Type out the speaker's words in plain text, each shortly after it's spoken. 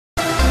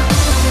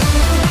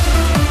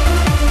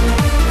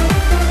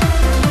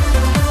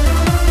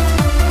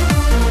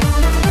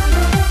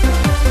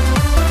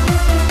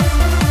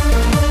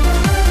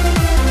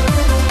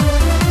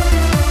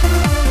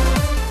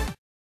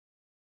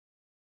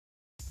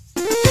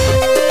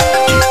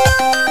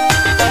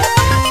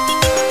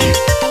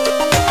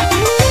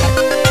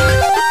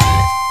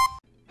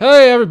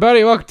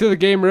everybody, welcome to the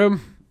game room.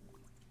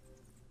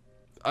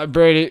 I'm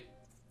Brady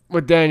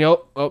with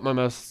Daniel. Oh, my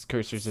mouse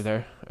cursors are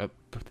there.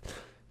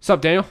 What's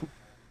up, Daniel?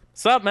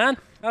 Sup, man?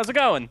 How's it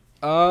going?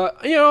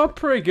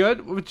 Pretty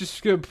good. We're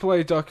just gonna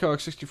play Donkey Kong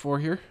 64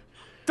 here.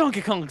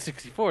 Donkey Kong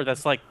 64,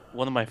 that's like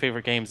one of my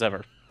favorite games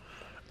ever.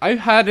 I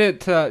had it,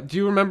 do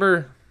you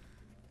remember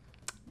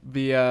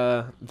the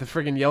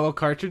friggin' yellow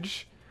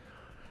cartridge?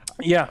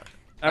 Yeah,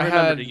 I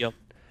remember the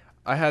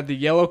I had the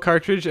yellow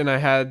cartridge and I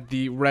had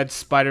the red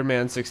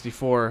Spider-Man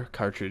 64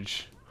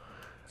 cartridge.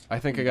 I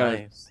think I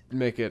gotta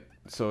make it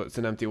so it's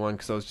an empty one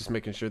because I was just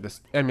making sure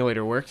this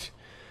emulator worked.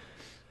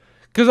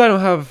 Because I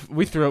don't have...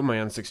 We threw out my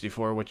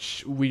N64,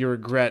 which we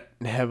regret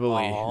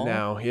heavily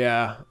now.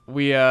 Yeah,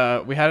 we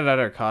had it at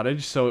our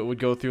cottage, so it would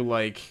go through,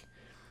 like,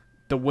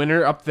 the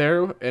winter up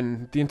there,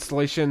 and the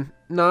installation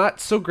not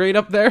so great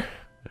up there.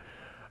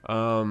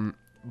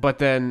 But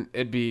then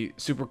it'd be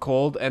super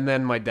cold, and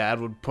then my dad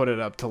would put it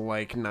up to,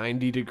 like,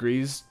 90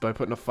 degrees by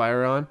putting a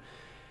fire on.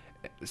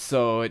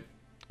 So it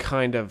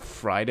kind of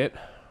fried it.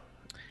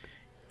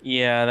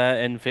 Yeah, that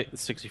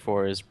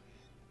N64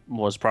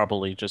 was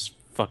probably just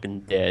fucking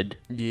dead.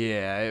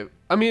 Yeah,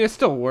 I mean, it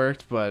still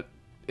worked, but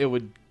it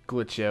would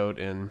glitch out,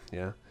 and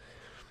yeah.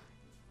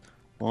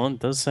 Well, it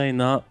does say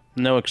no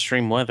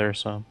extreme weather,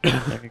 so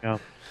there you go.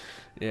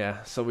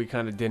 Yeah, so we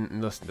kind of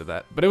didn't listen to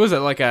that. But it was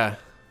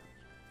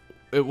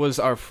it was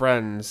our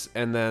friends,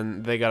 and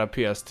then they got a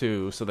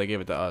PS2, so they gave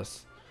it to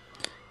us.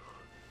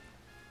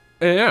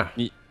 And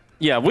yeah.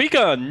 Yeah, we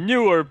got a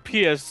newer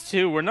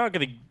PS2. We're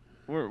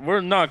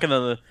not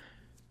gonna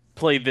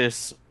play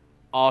this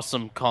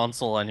awesome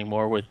console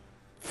anymore with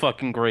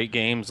fucking great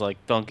games like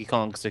Donkey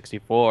Kong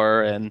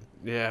 64 and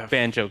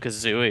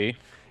Banjo-Kazooie.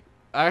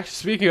 Actually,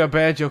 speaking of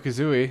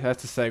Banjo-Kazooie,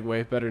 that's a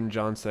segue, better than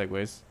John's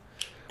segues.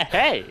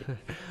 Hey!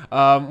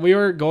 We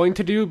were going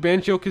to do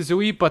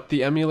Banjo-Kazooie, but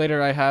the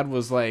emulator I had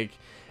was like,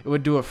 it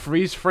would do a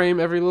freeze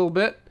frame every little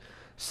bit.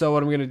 So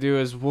what I'm going to do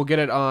is I'll get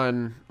it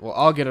on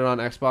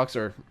Xbox,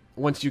 or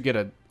once you get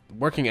a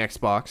working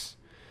Xbox,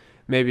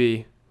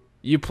 maybe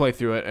you play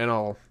through it and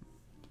I'll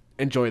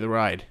enjoy the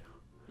ride.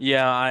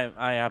 Yeah,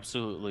 I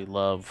absolutely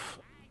love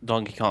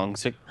Donkey Kong.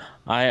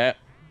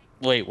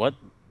 Wait, what?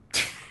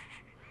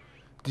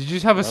 Did you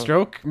just have a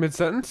stroke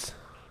mid-sentence?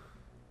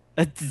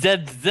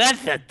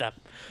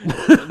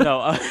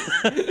 No,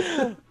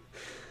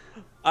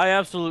 I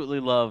absolutely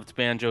loved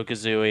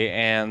Banjo-Kazooie,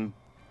 and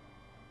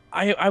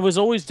I was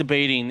always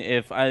debating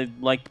if I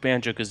liked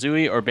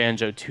Banjo-Kazooie or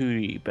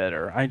Banjo-Tooie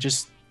better. I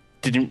just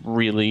didn't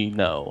really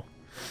know.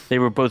 They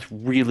were both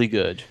really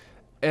good.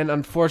 And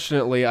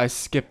unfortunately, I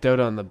skipped out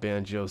on the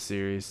Banjo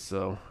series,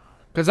 so...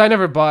 Because I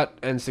never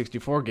bought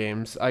N64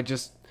 games.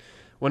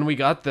 When we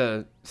got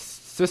the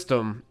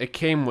system, it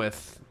came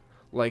with...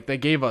 Like, they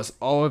gave us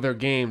all of their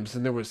games,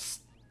 and there was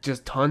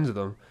just tons of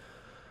them.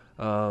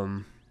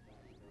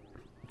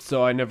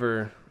 So I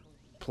never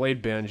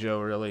played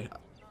Banjo, really.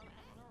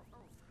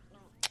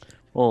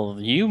 Well,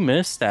 you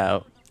missed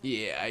out.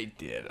 Yeah, I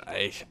did.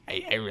 I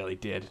really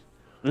did.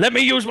 Let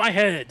me use my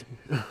head!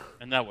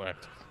 And that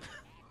worked.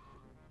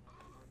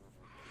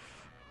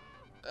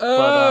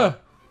 I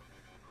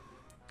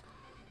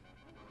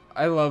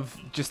love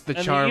just the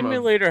charm. The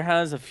emulator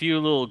has a few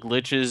little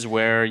glitches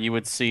where you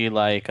would see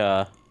like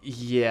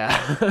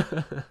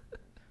yeah.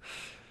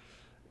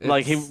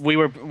 like we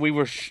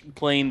were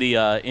playing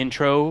the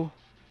intro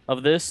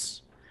of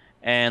this,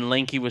 and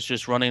Lanky was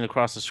just running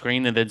across the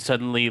screen, and then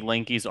suddenly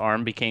Lanky's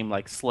arm became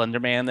like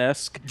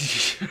Slenderman-esque.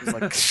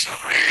 Like...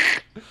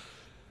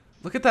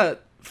 Look at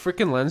that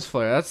freaking lens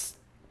flare. That's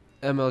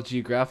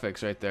MLG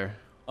graphics right there.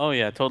 Oh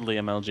yeah, totally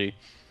MLG.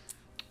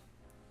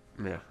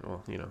 Yeah,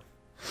 well, you know.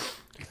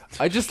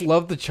 I just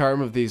love the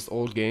charm of these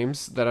old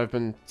games that I've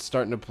been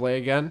starting to play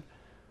again.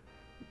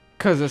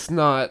 Because it's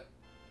not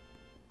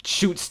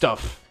shoot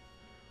stuff.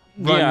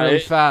 Run really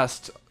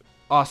fast.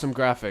 Awesome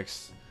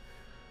graphics.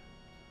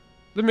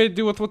 They made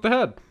do with what they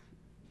had.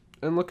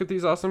 And look at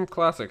these awesome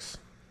classics.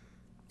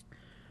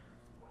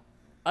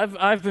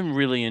 I've been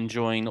really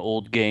enjoying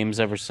old games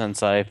ever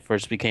since I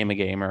first became a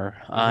gamer.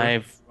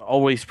 I've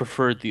always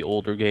preferred the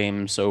older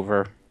games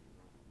over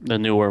the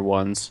newer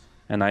ones,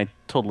 and I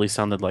totally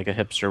sounded like a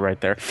hipster right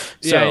there.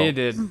 Yeah, you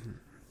did.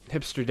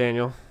 Hipster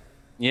Daniel.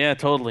 Yeah,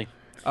 totally.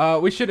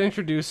 We should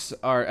introduce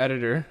our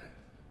editor.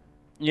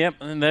 Yep,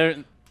 and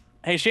there.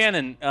 Hey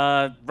Shannon,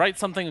 write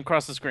something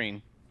across the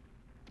screen.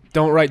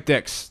 Don't write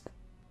dicks.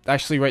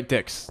 Actually, write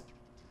dicks.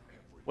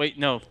 Wait,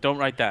 no, don't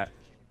write that.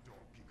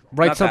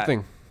 Write not something.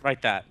 That.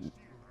 Write that.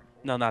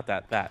 No, not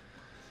that. That.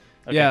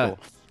 Okay, yeah. Cool.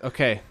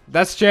 Okay.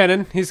 That's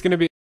Shannon. He's gonna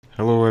be.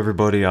 Hello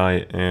everybody, I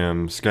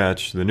am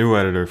Sketch, the new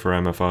editor for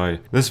MFI.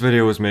 This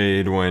video was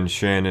made when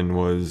Shannon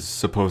was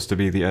supposed to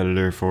be the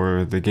editor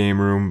for the game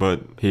room,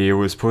 but he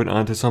was put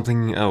onto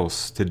something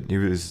else.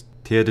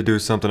 He had to do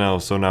something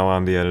else, so now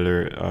I'm the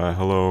editor.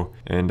 Hello,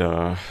 and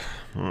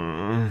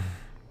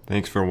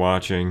thanks for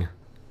watching.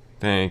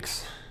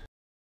 Thanks.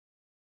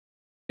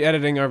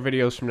 Editing our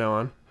videos from now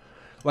on.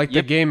 Like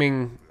the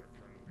gaming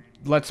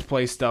Let's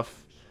Play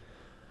stuff.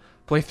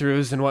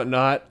 Playthroughs and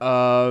whatnot.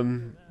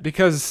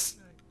 Because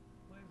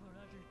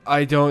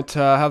I don't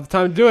have the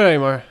time to do it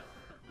anymore.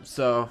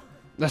 So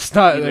that's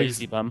not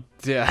Lazy bum.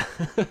 Yeah,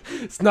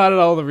 it's not at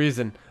all the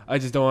reason. I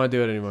just don't want to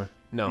do it anymore.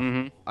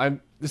 No,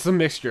 This is a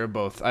mixture of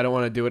both. I don't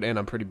want to do it, and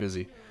I'm pretty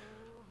busy.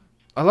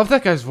 I love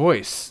that guy's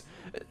voice.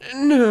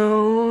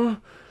 No.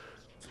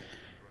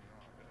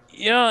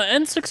 Yeah,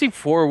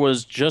 N64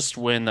 was just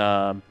when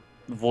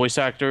voice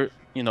actor,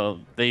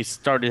 they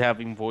started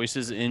having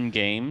voices in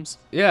games.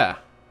 Yeah.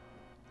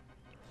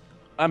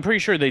 I'm pretty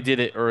sure they did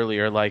it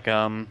earlier. Like,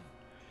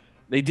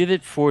 they did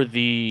it for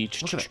the.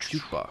 Look at that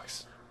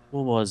jukebox.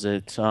 What was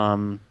it?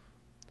 I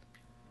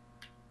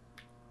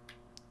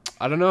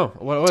don't know.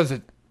 What was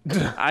it?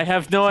 I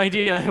have no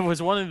idea. It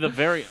was one of the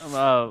very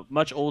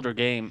much older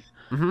game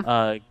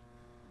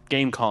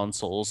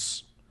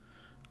consoles.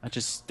 I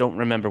just don't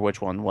remember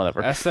which one.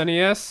 Whatever.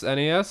 SNES?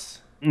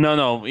 NES?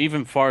 No,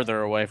 even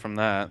farther away from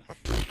that.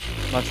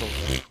 Much older.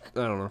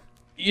 I don't know.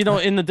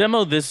 In the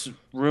demo, this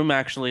room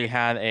actually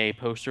had a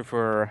poster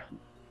for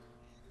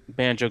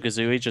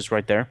Banjo-Kazooie just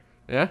right there.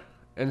 Yeah?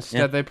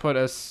 Instead, they put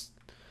a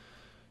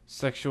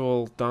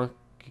sexual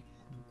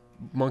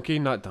monkey?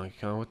 Not Donkey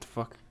Kong. What the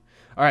fuck?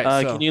 All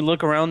right, so. Can you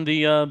look around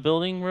the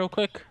building real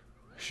quick?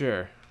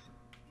 Sure.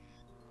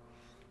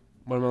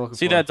 What am I looking for?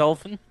 See that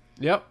dolphin?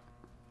 Yep.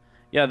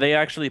 Yeah, they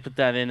actually put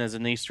that in as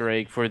an Easter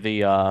egg for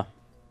the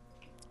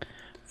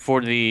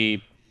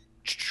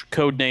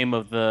code name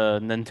of the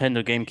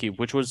Nintendo GameCube,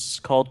 which was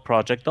called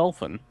Project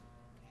Dolphin.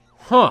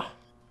 Huh.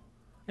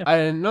 Yep. I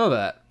didn't know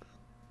that.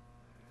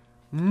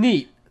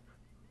 Neat.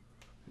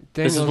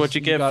 This is what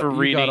you get for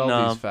reading. You got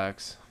all these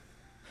facts.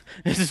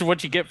 This is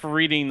what you get for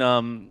reading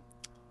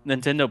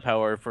Nintendo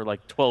Power for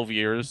like 12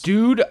 years.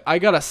 Dude, I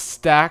got a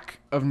stack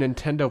of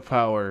Nintendo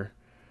Power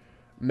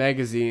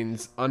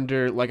magazines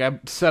under, like, I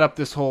set up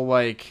this whole,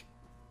 like,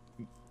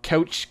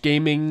 couch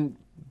gaming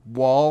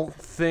wall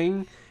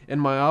thing in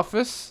my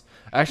office.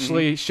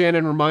 Actually,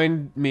 Shannon,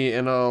 remind me,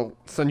 and I'll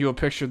send you a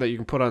picture that you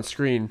can put on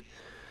screen.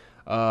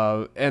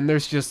 And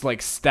there's just,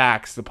 like,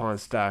 stacks upon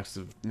stacks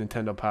of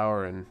Nintendo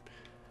Power, and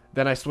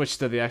then I switched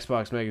to the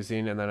Xbox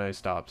magazine, and then I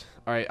stopped.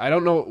 Alright, I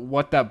don't know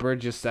what that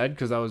bird just said,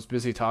 because I was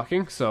busy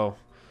talking, so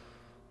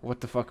what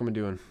the fuck am I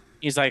doing?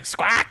 He's like,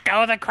 squawk,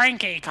 go the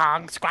cranky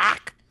Kong,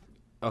 squawk.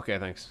 Okay,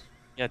 thanks.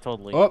 Yeah,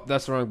 totally. Oh,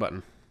 that's the wrong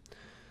button.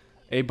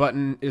 A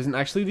button isn't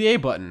actually the A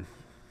button.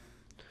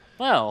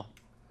 Well,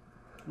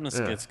 this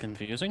gets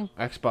confusing.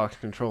 Xbox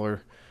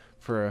controller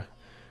for a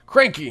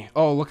cranky.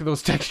 Oh, look at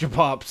those texture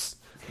pops.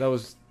 That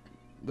was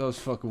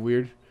fucking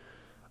weird.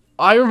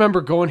 I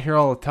remember going here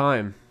all the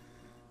time.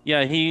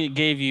 Yeah, he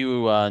gave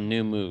you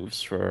new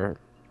moves for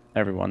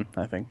everyone,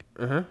 I think.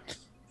 Uh-huh.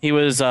 He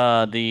was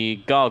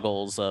the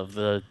goggles of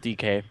the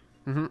DK.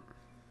 Mm-hmm.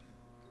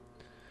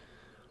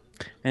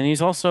 And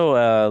he's also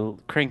a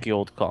cranky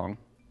old Kong.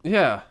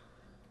 Yeah.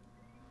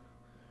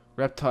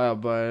 Reptile,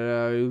 but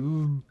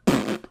oh,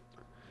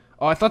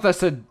 I thought that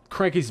said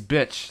Cranky's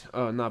bitch.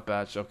 Oh, not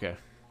batch. Okay.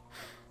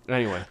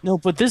 Anyway. No,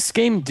 but this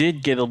game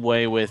did get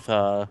away with,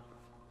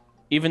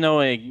 even though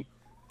it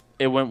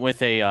went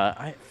with a,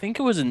 I think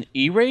it was an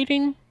E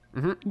rating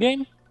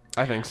game.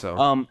 I think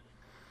so.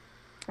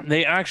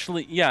 They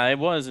actually, yeah, it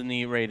was an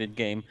E rated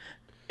game.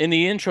 In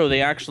the intro,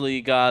 they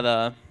actually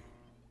got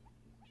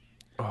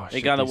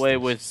they got away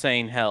with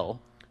saying hell.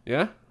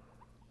 Yeah?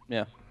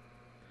 Yeah.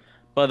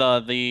 But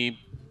the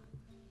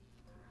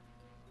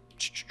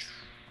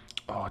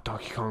oh,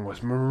 Donkey Kong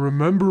was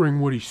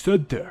remembering what he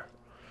said there.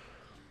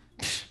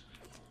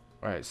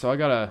 Alright, so I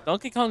gotta...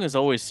 Donkey Kong is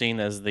always seen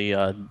as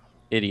the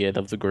idiot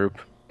of the group.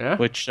 Yeah?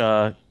 Which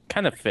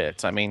kind of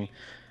fits. I mean...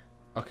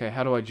 Okay,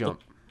 how do I jump?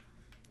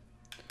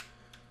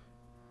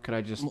 Can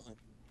I just...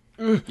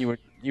 You were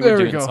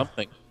doing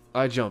something.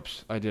 I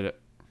jumped. I did it.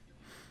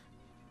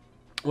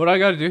 What I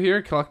gotta do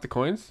here? Collect the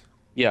coins?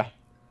 Yeah.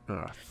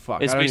 Oh,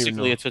 fuck. It's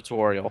basically a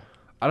tutorial.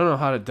 I don't know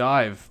how to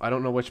dive. I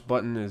don't know which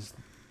button is...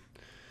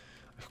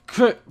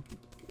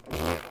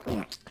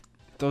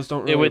 Those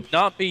don't really... It would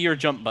not be your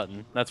jump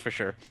button, that's for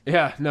sure.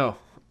 Yeah, no.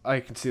 I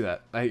can see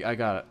that. I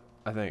got it,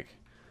 I think.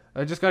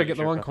 I just gotta get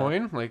the one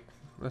coin. Like,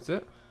 that's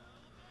it.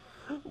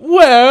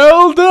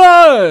 Well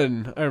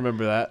done! I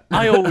remember that.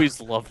 I always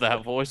loved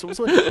that voice. It was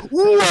like,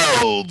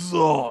 well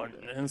done!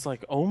 And it's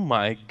like, oh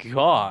my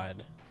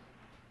god.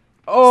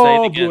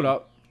 Oh, blew it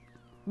up.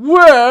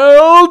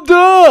 Well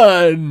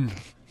done!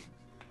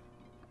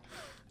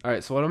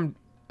 Alright, so what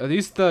are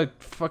these the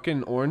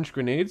fucking orange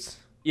grenades?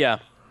 Yeah.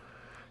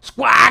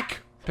 Squawk!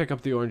 Pick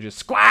up the oranges.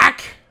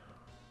 Squawk!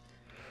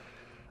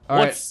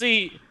 What's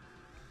C?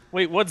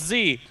 Wait, what's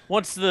Z?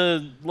 What's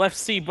the left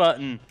C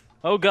button?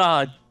 Oh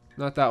god.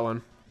 Not that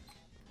one.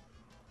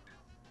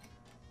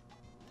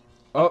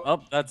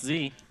 Oh, that's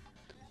Z.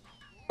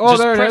 Oh,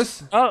 just there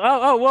press... it is.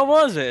 Oh, what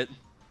was it?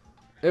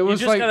 It was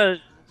you just like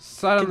gotta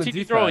side on the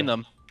continue D-pad. throwing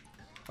them.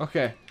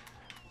 Okay.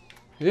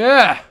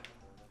 Yeah.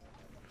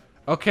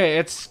 Okay,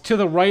 it's to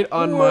the right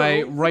on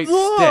my right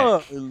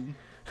stick.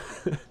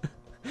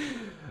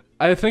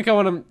 I think I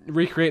want to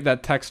recreate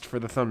that text for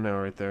the thumbnail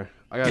right there.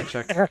 I gotta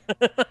check.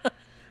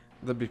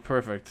 That'd be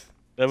perfect.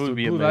 That would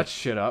be amazing. That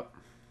shit up.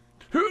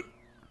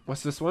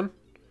 What's this one?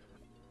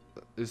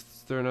 Is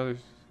there another?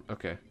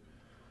 Okay.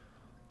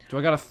 Do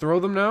I gotta throw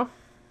them now?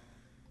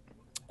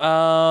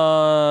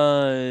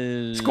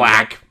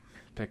 Squawk!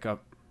 Pick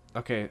up.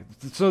 Okay,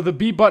 so the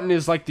B button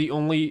is like the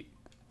only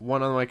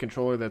one on my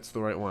controller that's the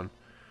right one.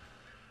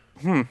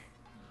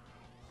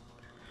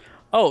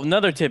 Oh,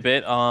 another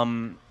tidbit.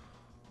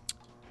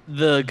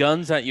 The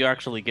guns that you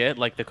actually get,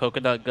 like the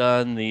coconut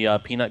gun, the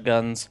peanut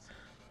guns,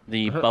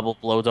 the bubble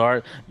blow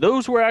dart,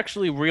 those were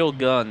actually real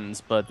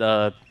guns,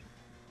 but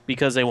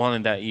because they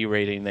wanted that E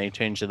rating, they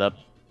changed it up.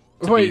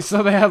 Wait,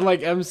 so they had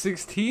like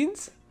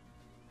M16s?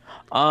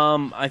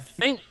 I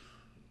think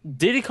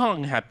Diddy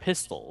Kong had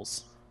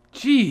pistols.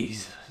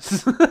 Jeez.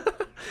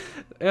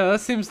 Yeah,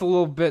 that seems a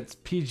little bit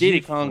PG. Diddy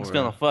Kong's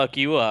gonna fuck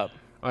you up.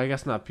 Oh, I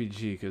guess not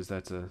PG because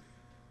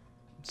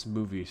it's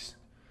movies.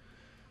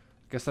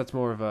 I guess that's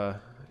more of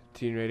a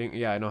teen rating.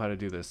 Yeah, I know how to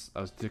do this.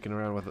 I was dicking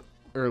around with it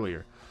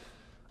earlier.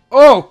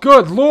 Oh,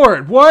 good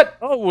lord! What?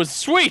 Oh, it was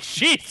sweet.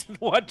 Jeez,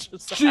 what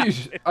just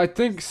Jeez, happened? I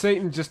think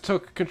Satan just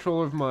took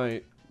control of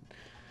my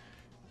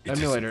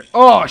emulator.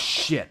 Oh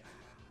shit!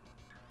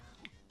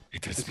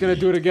 It's gonna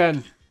do it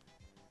again.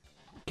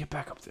 Get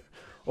back up there.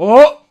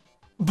 Oh!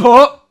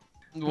 Oh!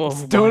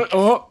 It's doing it.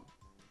 Oh!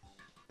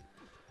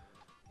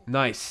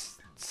 Nice.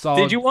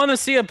 Solid. Did you want to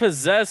see a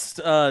possessed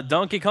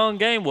Donkey Kong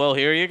game? Well,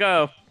 here you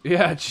go.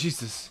 Yeah,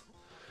 Jesus.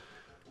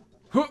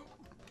 Huh!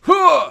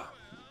 Huh!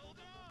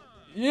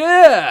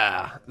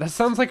 Yeah! That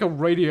sounds like a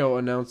radio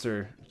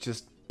announcer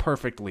just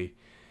perfectly.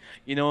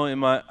 You know,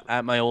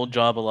 at my old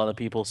job, a lot of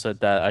people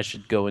said that I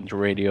should go into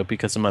radio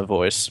because of my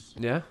voice.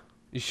 Yeah?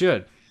 You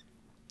should.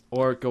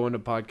 Or go into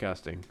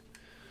podcasting.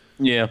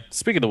 Yeah.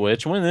 Speaking of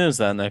which, when is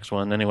that next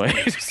one anyway?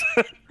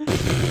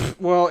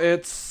 Well,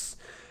 it's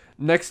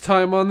next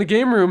time on the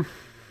game room.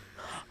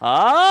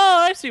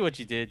 Oh, I see what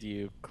you did,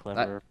 you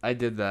clever. I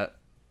did that.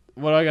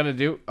 What do I gotta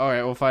do?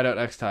 Alright, we'll find out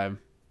next time.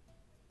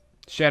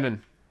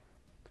 Shannon,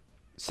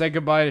 say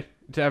goodbye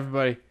to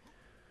everybody.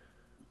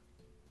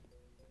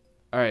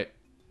 Alright.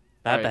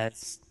 Bye-bye.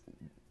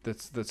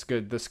 That's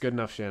good. That's good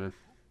enough, Shannon.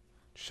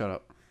 Shut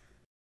up.